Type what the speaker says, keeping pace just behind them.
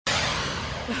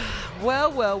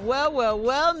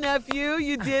Well, nephew,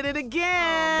 you did it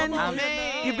again.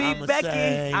 You beat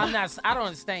Becky. I don't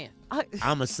understand.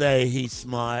 I'ma say he's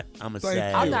smart. I'ma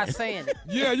say. I'm not saying it.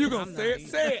 Yeah, you gonna say it.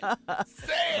 Say it.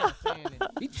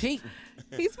 He cheating.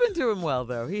 He's been doing well,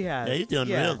 though. He has. Yeah, he's doing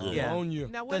real good. Yeah. On you.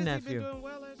 Now, The what has nephew. he been doing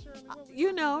well last year?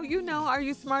 You know. Are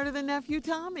you smarter than nephew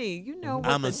Tommy? You know what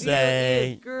I'ma the deal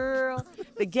say- is, girl.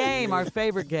 The game, our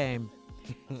favorite game.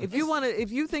 If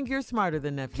you think you're smarter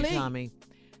than nephew Please. Tommy,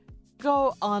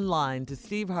 go online to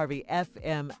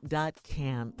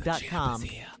steveharveyfm.com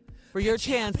for your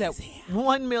chance at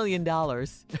 $1 million. Golly.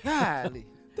 The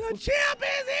champ is here.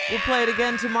 We'll play it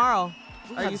again tomorrow.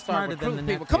 We Are have you to start smarter than the recruiting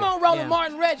nephew? people. Come on, Roland Yeah.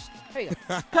 Martin Reg. Hey,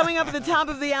 Coming up at the top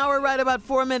of the hour, right about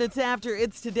 4 minutes after,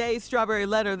 it's today's Strawberry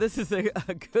Letter. This is a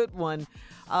good one.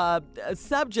 A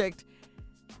subject.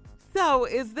 So,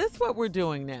 is this what we're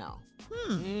doing now?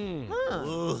 Ooh.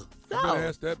 I've So,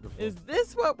 asked that before. is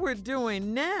this what we're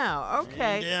doing now?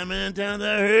 Okay. Damn many times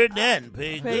I heard that and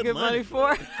paid Pay good money.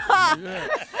 for it. Yeah.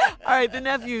 All right, the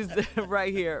nephew's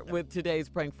right here with today's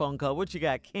prank phone call. What you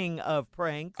got, king of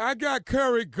pranks? I got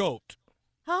curry goat.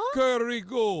 Huh? Curry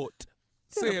goat.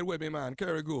 Say it with me, man.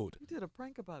 Curry goat. You did a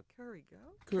prank about curry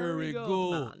goat? Curry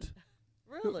goat. man.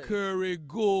 Really? Curry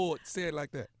goat. Say it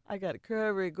like that. I got a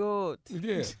curry goat.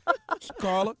 Yeah.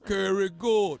 Carla, curry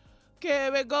goat.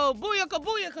 Curry go, booyaka,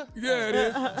 booyaka. Yeah, it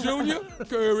is. Junior,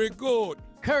 curry goat.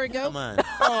 Curry go. Come on.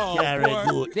 Oh, Carry boy.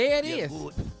 good. There it Yeah, is.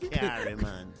 good. Carry,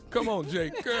 man. Come on, Jay.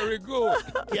 Curry goat.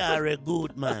 Carry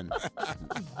good, man.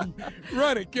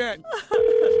 Run it, cat.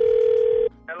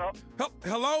 Hello?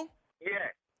 Hello? Yeah.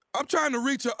 I'm trying to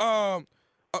reach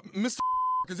Mr.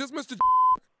 Is this Mr.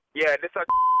 Yeah,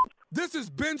 This is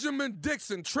Benjamin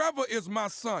Dixon. Trevor is my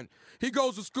son. He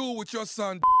goes to school with your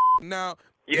son. Now,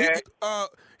 Yeah.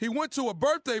 he went to a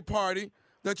birthday party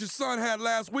that your son had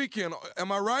last weekend.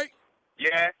 Am I right?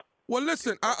 Yeah. Well,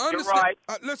 listen, I understand.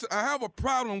 right. Listen, I have a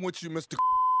problem with you, Mr.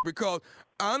 because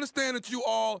I understand that you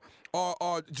all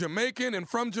are Jamaican and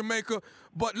from Jamaica,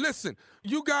 but listen,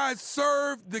 you guys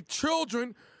serve the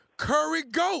children curry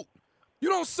goat. You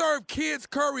don't serve kids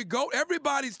curry goat.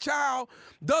 Everybody's child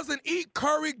doesn't eat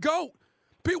curry goat.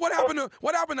 Pete, what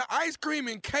happened to ice cream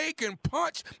and cake and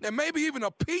punch and maybe even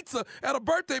a pizza at a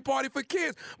birthday party for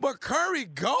kids? But curry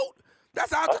goat?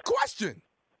 That's out the question.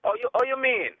 Oh, you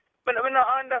mean? Me not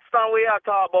understand what you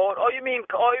talk about. Oh, you mean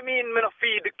me not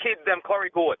feed the kids them curry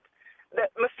goat?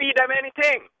 Me feed them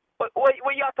anything. What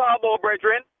you talk about,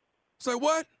 brethren? Say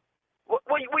what?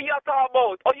 What you talk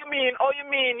about? Oh, you mean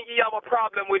you have a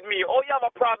problem with me? Oh, you have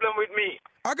a problem with me?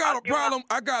 I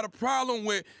got a problem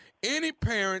with any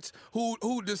parents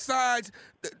who decides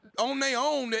on their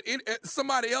own that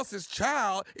somebody else's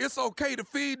child, it's okay to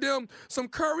feed them some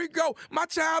curry goat. My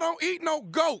child don't eat no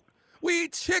goat. We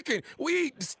eat chicken. We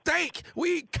eat steak.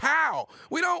 We eat cow.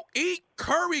 We don't eat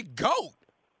curry goat.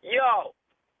 Yo,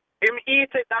 him eat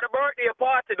it at a birthday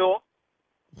party though.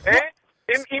 Eh?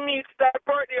 Him eat it at a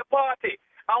birthday party.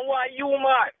 And why you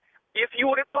mad? If you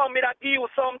would come me that give you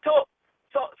some too.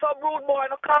 So rude boy,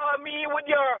 no call me with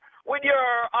your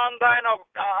anger and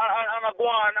a go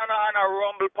on and a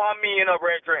rumble upon me,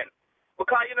 brethren.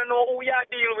 Because you don't know who you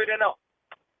deal with,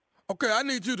 Okay, I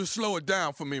need you to slow it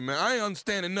down for me, man. I ain't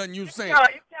understanding nothing you saying. You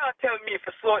can't tell me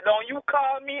to slow it down. You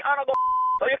call me and I go,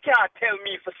 so you can't tell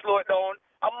me to slow it down.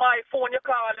 On my phone, you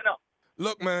calling up.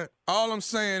 Look, man, all I'm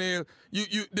saying is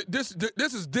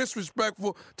this is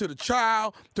disrespectful to the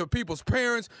child, to people's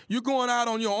parents. You're going out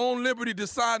on your own liberty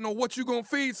deciding on what you're going to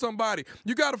feed somebody.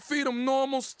 You got to feed them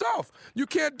normal stuff. You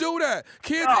can't do that.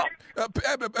 Kids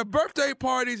at birthday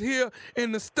parties here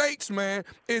in the States, man,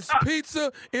 it's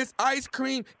pizza, it's ice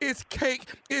cream, it's cake,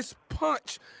 it's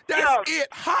punch. That's it.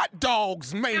 Hot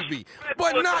dogs, maybe,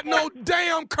 but not no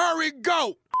damn curry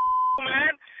goat.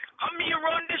 Man, me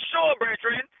run this show,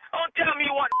 brethren. Don't tell me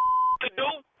what to do,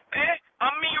 eh?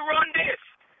 Me run this.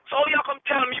 So you come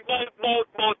tell me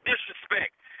about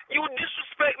disrespect. You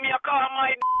disrespect me, I call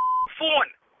my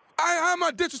phone. How am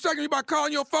I disrespecting you by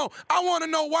calling your phone? I want to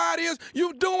know why it is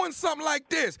you doing something like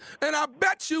this. And I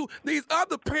bet you these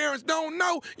other parents don't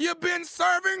know you've been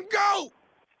serving goat.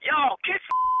 Yo, kiss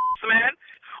man.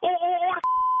 Who the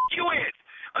you is?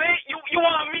 Eh? You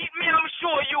want to meet me? I'm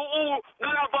sure you who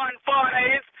Galavan father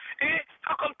is. Eh?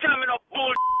 How come tell me no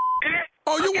bull? Eh?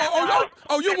 You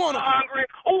want to? Hungry.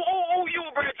 Who you,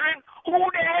 brethren? Who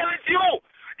the hell is you?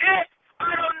 Eh?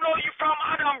 I don't know you from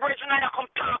Adam, brethren. Now you come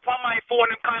talk on my phone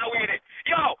and kind of with it.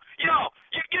 Yo, you know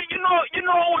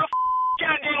who the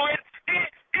can deal with?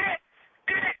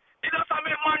 You know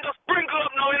something, man, just sprinkle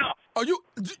up now, you know. Oh, you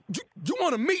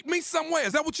want to meet me somewhere?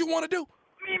 Is that what you want to do?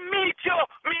 Me meet you,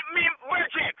 me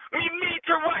brethren, me meet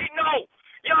you right now.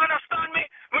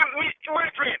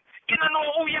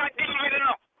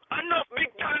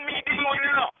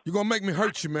 You're gonna make me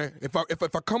hurt you, man. If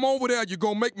I come over there, you're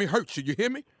gonna make me hurt you. You hear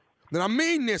me? Then I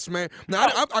mean this, man.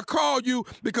 Now, I call you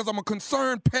because I'm a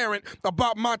concerned parent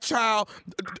about my child,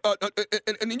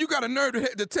 and then you got a nerve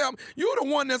to tell me you're the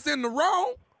one that's in the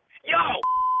wrong. Yo,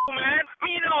 man,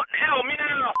 me not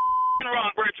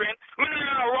wrong, brethren. Me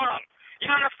not wrong.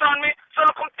 You understand me? So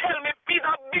now come tell me, he's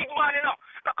a big man, you know.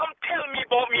 Now come tell me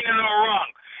about me not wrong.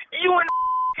 You and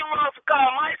wrong to call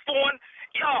my phone.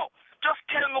 Yo, just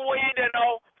tell me where you there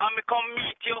now. I'm going to come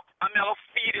meet you. I'm going to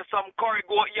feed you some curry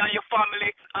goat, you and your family.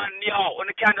 And yo, when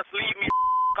you can't just leave me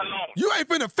alone. You ain't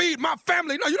finna feed my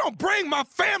family. No, you don't bring my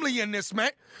family in this, man.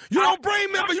 You don't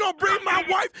bring me, you don't bring my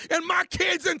wife and my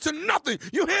kids into nothing.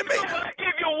 You hear me? I'm going to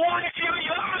give your wife, your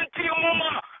auntie, your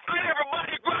mama, and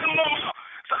everybody, grandmama.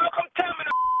 So now come tell me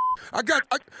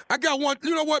I got one.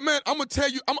 You know what, man? I'm gonna tell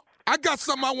you. I got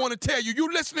something I want to tell you.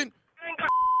 You listening? You ain't got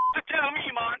to tell me,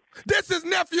 man. This is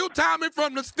Nephew Tommy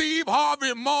from the Steve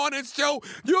Harvey Morning Show.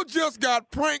 You just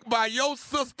got pranked by your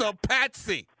sister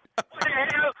Patsy. What the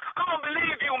hell? I don't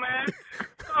believe you, man.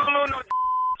 I don't know no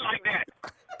like that.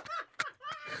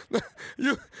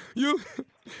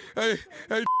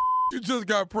 Hey, you just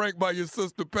got pranked by your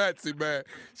sister Patsy, man.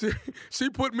 She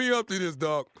put me up to this,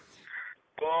 dog.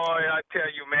 Boy, I tell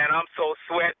you, man, I'm so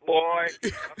sweat, boy. I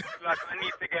feel like I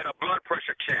need to get a blood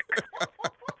pressure check.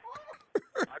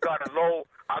 I got a low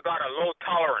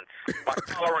tolerance. My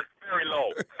tolerance very low.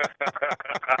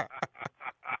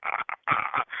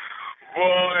 Boy,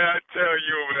 I tell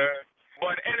you, man.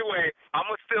 But anyway, I'm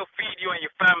gonna still feed you and your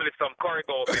family some curry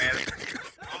goat, man.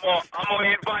 I'm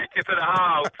gonna invite you to the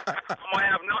house. I'm gonna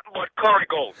have nothing but curry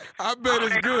goat. I bet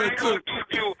it's good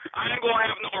too. I ain't gonna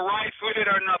have no rice with it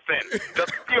or nothing.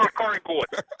 Just pure curry goat.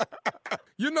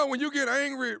 You know, when you get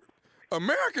angry,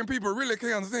 American people really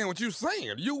can't understand what you're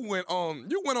saying. You went on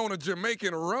a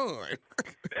Jamaican run.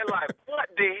 They're like, what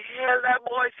the hell that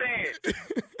boy saying?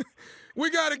 We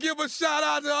got to give a shout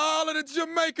out to all of the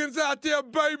Jamaicans out there,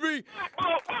 baby.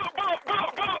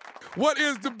 What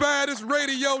is the baddest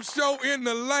radio show in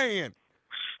the land?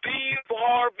 Steve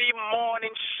Harvey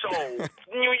Morning Show.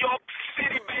 New York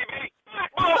City, baby.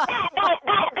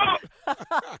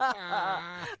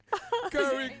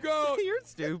 Curry goat. You're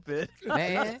stupid.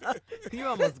 Man, You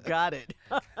almost got it.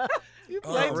 You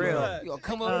played real. real. you gonna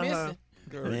come up missing?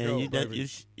 Curry Man, goat, baby.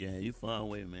 you far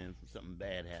away, man, from something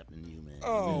bad happening to you, man.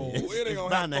 Oh, it's, it ain't it's gonna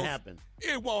bound to happen.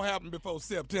 happen. It won't happen before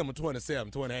September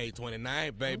 27, 28,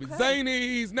 29, baby.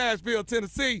 Zany's, Nashville,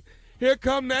 Tennessee. Here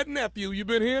come that nephew. You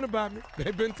been hearing about me.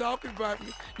 They've been talking about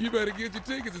me. You better get your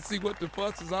tickets and see what the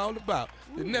fuss is all about.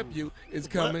 The nephew is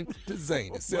coming to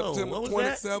Zany. September what was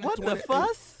 27, What the 28.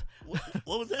 fuss?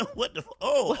 What was that? What the?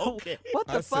 Oh, okay. What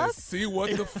the I said, fuss? see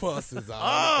what the fuss is all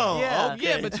about. Oh, Yeah. okay.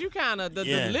 Yeah, but you kind of, the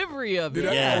Yeah. delivery of Did it.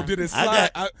 I, Yeah. oh, did it I slide?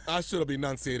 got- I should have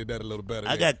enunciated that a little better.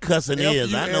 I there. got cussing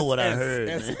ears. I know what I heard.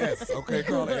 man. FUSS, okay,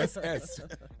 call it SS.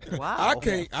 Wow.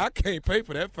 I can't pay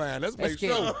for that fine. Let's make That's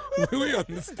sure we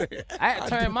understand. I had to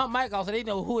turn my mic off so they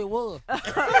know who it was.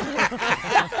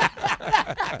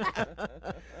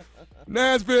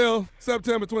 Nashville,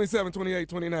 September 27, 28,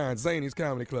 29, Zany's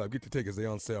Comedy Club. Get the tickets. They're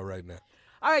on sale right now.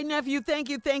 All right, nephew, thank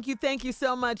you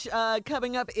so much.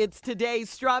 Coming up, it's today's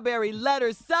Strawberry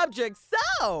Letter subject.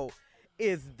 So,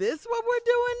 is this what we're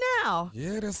doing now?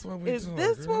 Yeah, that's what we're Is doing.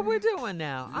 this girl. what we're doing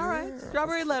now? All right,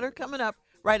 Strawberry Letter coming up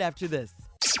right after this.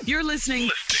 You're listening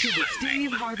to the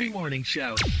Steve Harvey Morning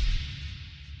Show.